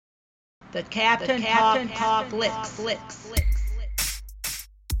The Captain Talk Flicks.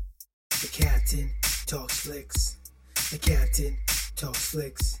 The Captain talks flicks. The Captain talks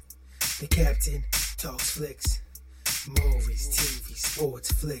flicks. The Captain talks flicks. Movies, TV,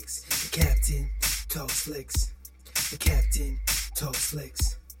 sports, flicks. The Captain talks flicks. The Captain talks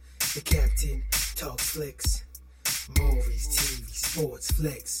flicks. The Captain talks flicks. Movies, TV, sports,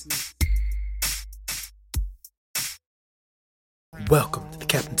 flicks. Welcome to the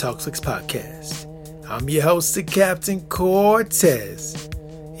Captain Talks Flicks podcast. I'm your host, the Captain Cortez,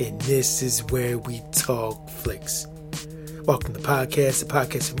 and this is where we talk flicks. Welcome to the podcast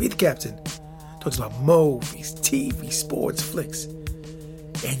where me, the Captain, talks about movies, TV, sports, flicks,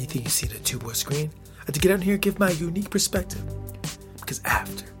 anything you see on the two-board screen. I have to get out here and give my unique perspective, because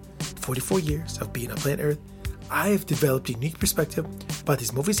after 44 years of being on planet Earth, I have developed a unique perspective about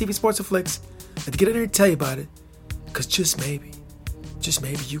these movies, TV, sports, and flicks. I have to get out here and tell you about it, because just maybe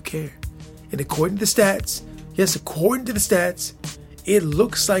you care. And according to the stats, it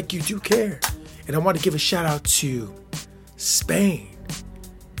looks like you do care. And I want to give a shout out to Spain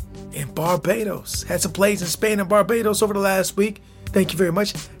and Barbados. Had some plays in Spain and Barbados over the last week. Thank you very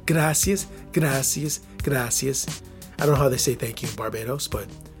much. Gracias. I don't know how they say thank you in Barbados, but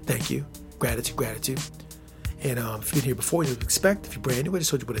thank you. Gratitude. And if you've been here before, you would expect. If you're brand new, I just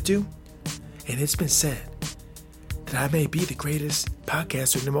told you what to do. And it's been said that I may be the greatest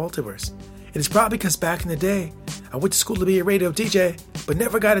podcaster in the multiverse. And it's probably because back in the day, I went to school to be a radio DJ, but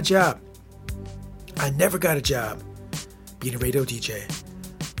never got a job. I never got a job being a radio DJ.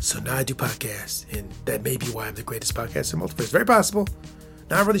 So now I do podcasts, and that may be why I'm the greatest podcaster in the multiverse. Very possible.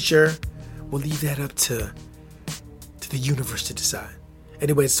 Not really sure. We'll leave that up to the universe to decide.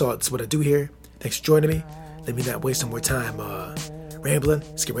 Anyway, so it's what I do here. Thanks for joining me. Let me not waste no more time rambling.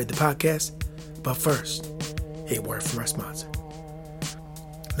 Let's get right to the podcast. But first, a word from our sponsor.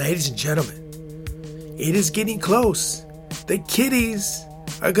 Ladies and gentlemen, it is getting close. The kiddies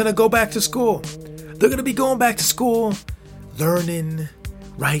are going to go back to school. They're going to be going back to school, learning,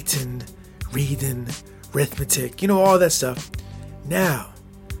 writing, reading, arithmetic, all that stuff. Now,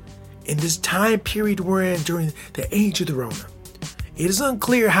 in this time period we're in during the age of the Rona, it is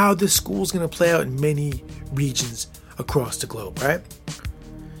unclear how this school is going to play out in many regions across the globe, right?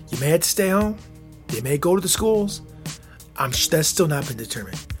 You may have to stay home. They may go to the schools. That's still not been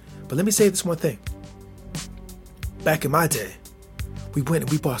determined. But let me say this one thing. Back in my day, we went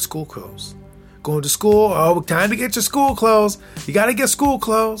and we bought school clothes. Going to school, time to get your school clothes. You got to get school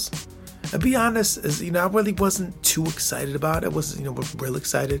clothes. And be honest, I really wasn't too excited about it. I wasn't, real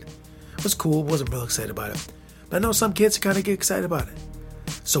excited. It was cool, wasn't real excited about it. But I know some kids kind of get excited about it.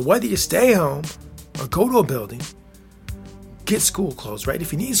 So whether you stay home or go to a building, get school clothes, right?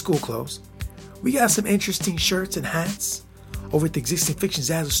 If you need school clothes, we got some interesting shirts and hats over at the Existing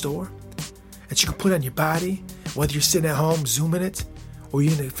Fictions as a store that you can put on your body, whether you're sitting at home zooming it or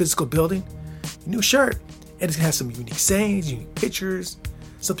you're in a physical building. A new shirt, and it's gonna have some unique sayings, unique pictures,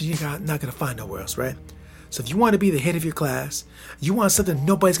 something you're not gonna find nowhere else, right? So if you want to be the head of your class, you want something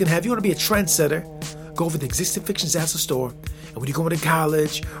nobody's gonna have, you want to be a trendsetter, go over the Existing Fictions as a store. And when you're going to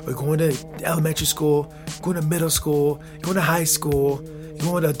college or going to elementary school, going to middle school, going to high school,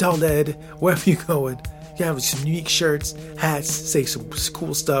 going to adult ed, wherever you're going, you have some unique shirts, hats, say some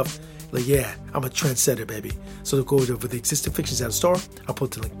cool stuff. Like, yeah, I'm a trendsetter, baby. So go over the Existing Fictions at the store. I'll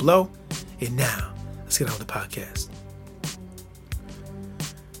put the link below. And now, let's get on with the podcast.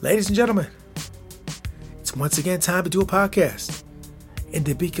 Ladies and gentlemen, it's once again time to do a podcast. And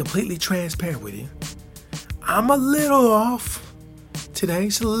to be completely transparent with you, I'm a little off today,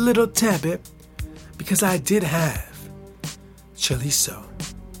 just a little tad bit, because I did have chorizo.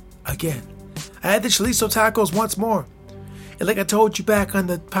 Again, I had the chorizo tacos once more. And like I told you back on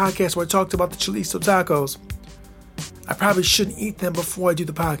the podcast where I talked about the chorizo tacos, I probably shouldn't eat them before I do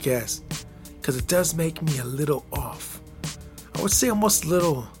the podcast, because it does make me a little off. I would say almost a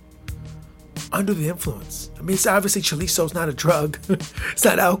little under the influence. I mean, it's obviously chorizo is not a drug. It's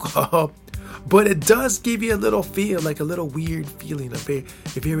not alcohol. But it does give you a little feel, like a little weird feeling, a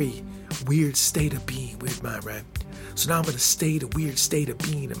very weird state of being, weird mind, right? So now I'm in a weird state of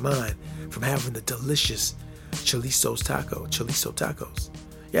being in mind from having the delicious chorizo tacos.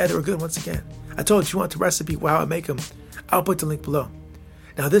 Yeah, they were good once again. I told you, if you want the recipe, how I make them, I'll put the link below.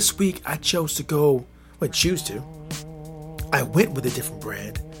 Now this week, I went with a different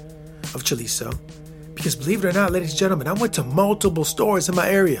brand of chorizo because believe it or not, ladies and gentlemen, I went to multiple stores in my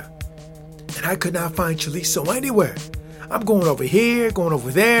area and I could not find chorizo anywhere. I'm going over here, going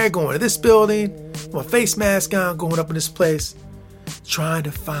over there, going to this building, with my face mask on, going up in this place, trying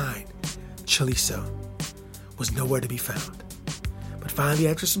to find chorizo. Was nowhere to be found. But But finally,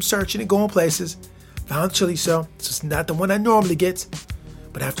 after some searching and going places, found chorizo. This is not the one I normally get.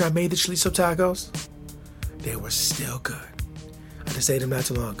 But after I made the chorizo tacos, they were still good. I just ate them not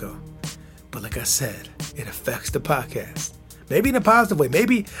too long ago. But like I said, it affects the podcast. Maybe in a positive way.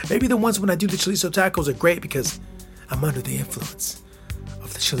 Maybe the ones when I do the chorizo tacos are great because I'm under the influence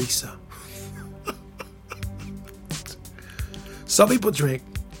of the chorizo. Some people drink.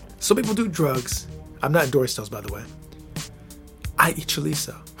 Some people do drugs. I'm not endorsing those, by the way. I eat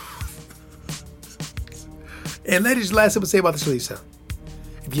chorizo. And ladies, last thing I'll say about the chorizo.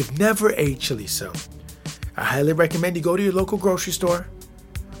 If you've never ate chorizo, I highly recommend you go to your local grocery store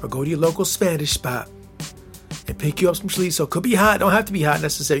or go to your local Spanish spot and pick you up some chorizo. Could be hot, don't have to be hot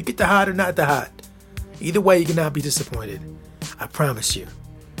necessarily. Get the hot or not the hot. Either way, you cannot be disappointed. I promise you,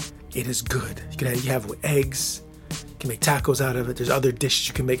 it is good. You have it with eggs. You can make tacos out of it. There's other dishes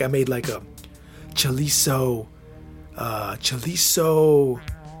you can make. I made like a chorizo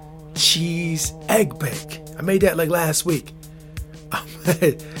cheese egg bake. I made that like last week.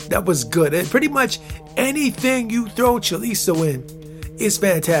 That was good. And pretty much anything you throw chorizo in is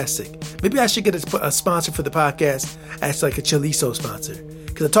fantastic. Maybe I should get a sponsor for the podcast as like a chorizo sponsor,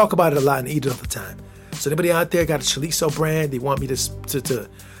 because I talk about it a lot and eat it all the time. So anybody out there got a chorizo brand, they want me to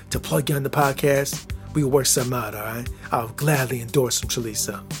plug you on the podcast, we will work something out, all right? I'll gladly endorse some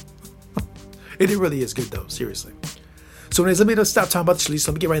chorizo. It really is good though, seriously. So anyways, let me stop talking about the chorizo.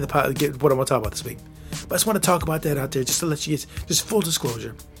 Let me get right in the get what I'm going to talk about this week. But I just want to talk about that out there just to let you get, just full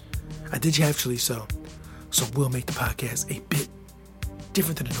disclosure. I did have chorizo, so we'll make the podcast a bit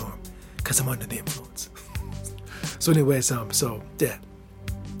different than the norm because I'm under the influence. So anyways, so yeah.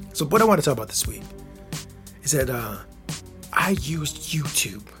 So what I want to talk about this week is that I used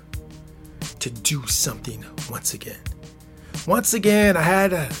YouTube to do something once again. Once again, I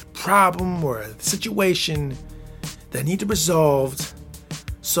had a problem or a situation that I need to resolve.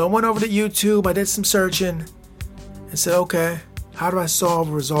 So I went over to YouTube, I did some searching, and said, okay, how do I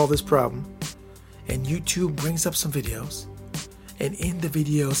resolve this problem? And YouTube brings up some videos. And in the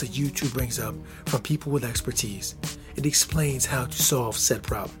videos that YouTube brings up from people with expertise, it explains how to solve said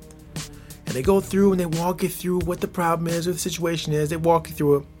problem. And they go through and they walk you through what the problem is or the situation is. They walk you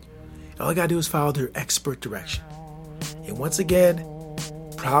through it. And all I got to do is follow their expert direction. And once again,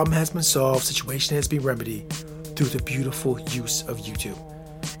 problem has been solved, situation has been remedied through the beautiful use of YouTube.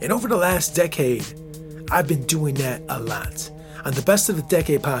 And over the last decade, I've been doing that a lot. On the Best of the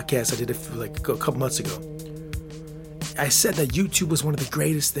Decade podcast, I did it for like a couple months ago. I said that YouTube was one of the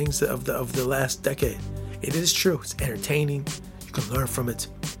greatest things of the last decade. It is true. It's entertaining. You can learn from it.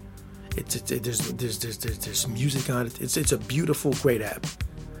 There's music on it. It's a beautiful, great app.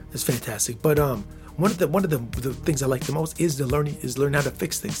 It's fantastic. But one of the things I like the most is learn how to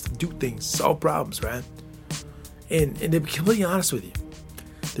fix things, to do things, solve problems, right? And to be completely honest with you,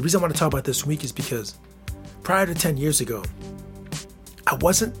 the reason I want to talk about this week is because prior to 10 years ago, I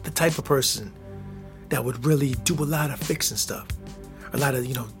wasn't the type of person that would really do a lot of fixing stuff, a lot of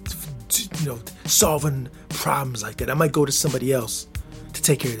solving problems like that. I might go to somebody else to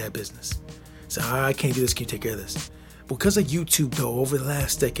take care of that business. So I can't do this. Can you take care of this? Because of YouTube, though, over the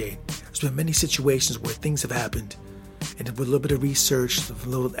last decade, there's been many situations where things have happened, and with a little bit of research, a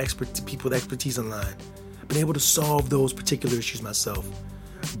little people with expertise online, I've been able to solve those particular issues myself,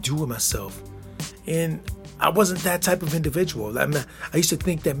 do it myself. And I wasn't that type of individual. I used to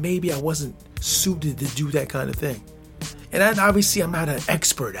think that maybe I wasn't suited to do that kind of thing. And obviously, I'm not an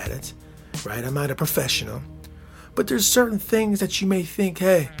expert at it, right? I'm not a professional. But there's certain things that you may think,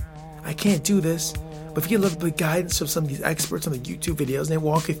 hey, I can't do this. But if you get a little bit of guidance of some of these experts on the YouTube videos, and they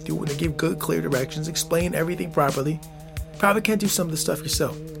walk you through and they give good, clear directions, explain everything properly, probably can't do some of the stuff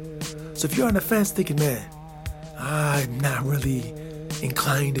yourself. So if you're on the fence thinking, man, I'm not really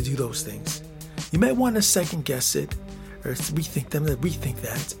inclined to do those things, you might want to second guess it or rethink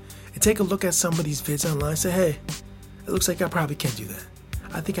that, and take a look at some of these vids online and say, hey, it looks like I probably can't do that.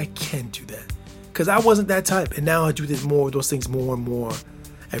 I think I can do that. Because I wasn't that type, and now I do those things more and more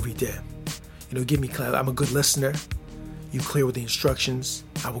every day. Give me clarity. I'm a good listener. You clear with the instructions,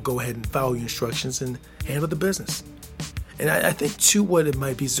 I will go ahead and follow your instructions and handle the business. And I think too, what it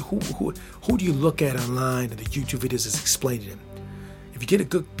might be is who do you look at online and the YouTube videos is explaining them. If you get a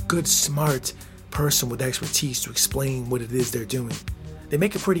good, smart person with expertise to explain what it is they're doing, they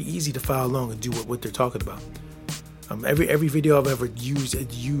make it pretty easy to follow along and do what they're talking about. Every video I've ever used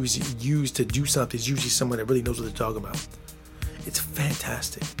to do something is usually someone that really knows what they're talking about. It's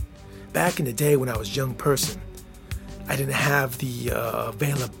fantastic. Back in the day when I was a young person, I didn't have the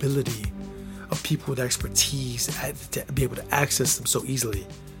availability of people with expertise to be able to access them so easily.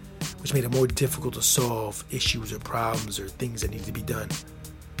 which made it more difficult to solve issues or problems or things that need to be done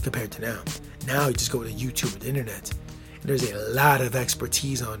compared to now. Now you just go to YouTube or the internet, and there's a lot of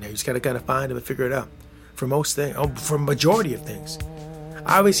expertise on there. You just gotta find them and figure it out. For most things, for majority of things.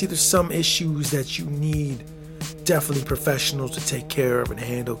 Obviously, there's some issues that you need definitely professionals to take care of and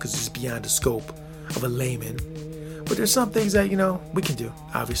handle because it's beyond the scope of a layman. But there's some things that, we can do,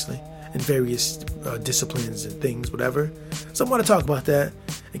 obviously, in various disciplines and things, whatever. So I want to talk about that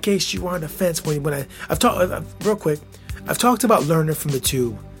in case you are on the fence. I've talked about learning from the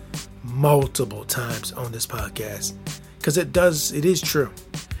tube multiple times on this podcast because it is true.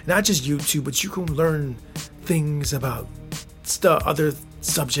 Not just YouTube, but you can learn things about other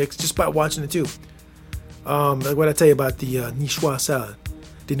subjects just by watching the tube. Like what I tell you about the niçoise salad.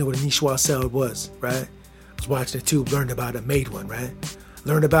 Didn't know what a niçoise salad was, right? I was watching the tube, learned about it, made one, right?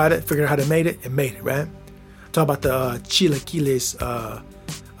 Learned about it, figured out how to make it, and made it, right? Talk about the chilaquiles I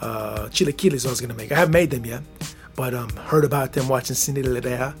was gonna make. I haven't made them yet, but heard about them watching Cindy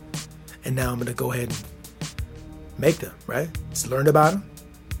Ledea, and now I'm gonna go ahead and make them, right? Just learned about them,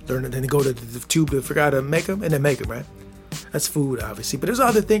 then go to the tube to figure out how to make them, and then make them, right? That's food, obviously, but there's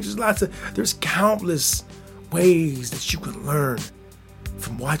other things. There's countless ways that you can learn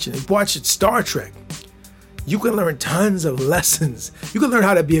from watching Star Trek. You can learn tons of lessons. You can learn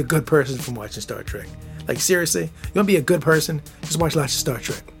how to be a good person from watching Star Trek. Like, seriously, you want to be a good person? Just watch lots of Star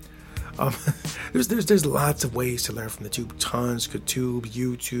Trek. There's lots of ways to learn from the tube. Tons, tube,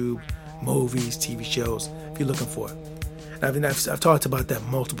 YouTube, movies, TV shows, if you're looking for it. And I've talked about that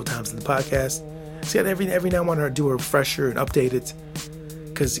multiple times in the podcast. So every now and then I want to do a refresher and update it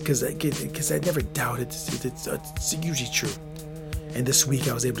because I never doubt it. It's usually true. And this week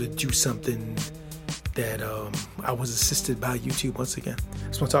I was able to do something that I was assisted by YouTube once again. I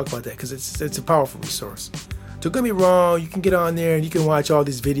just want to talk about that because it's a powerful resource. Don't get me wrong, you can get on there and you can watch all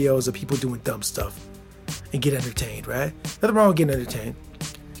these videos of people doing dumb stuff and get entertained, right? Nothing wrong with getting entertained.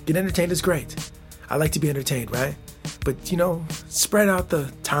 Getting entertained is great. I like to be entertained, right? But, spread out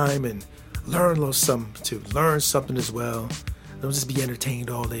the time and learn a little something too. Learn something as well. Don't just be entertained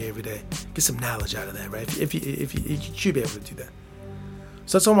all day, every day. Get some knowledge out of that, right? If you should be able to do that.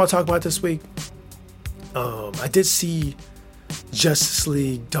 So that's all I'm going to talk about this week. I did see Justice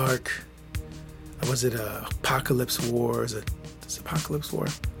League Dark. Was it Apocalypse War? Is it Apocalypse War?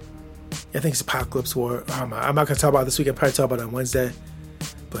 Yeah, I think it's Apocalypse War. I'm not going to talk about it this week. I'll probably talk about it on Wednesday.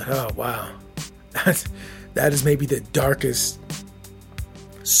 But, oh, wow. That is maybe the darkest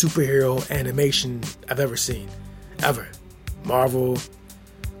superhero animation I've ever seen. Ever. Marvel,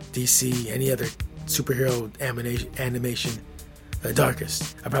 DC, any other superhero animation. The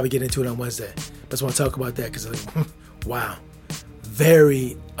darkest. I'll probably get into it on Wednesday. But I just want to talk about that because, wow.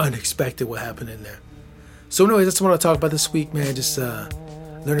 Very unexpected what happened in there. So anyways, that's what I talk about this week, man. Just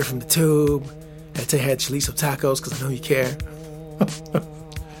learning from the tube. I had chorizo tacos because I know you care.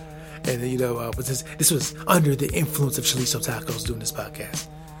 And this was under the influence of chorizo tacos doing this podcast.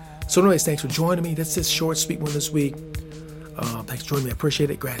 So anyways, thanks for joining me. That's this short, sweet one this week. Thanks for joining me. I appreciate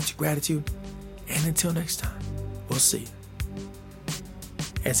it. Gratitude. And until next time, we'll see you.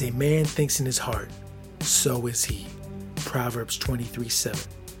 As a man thinks in his heart, so is he. Proverbs 23:7.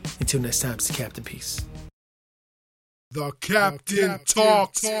 Until next time, it's the Captain Peace. The Captain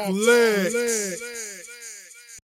Talks Flicks.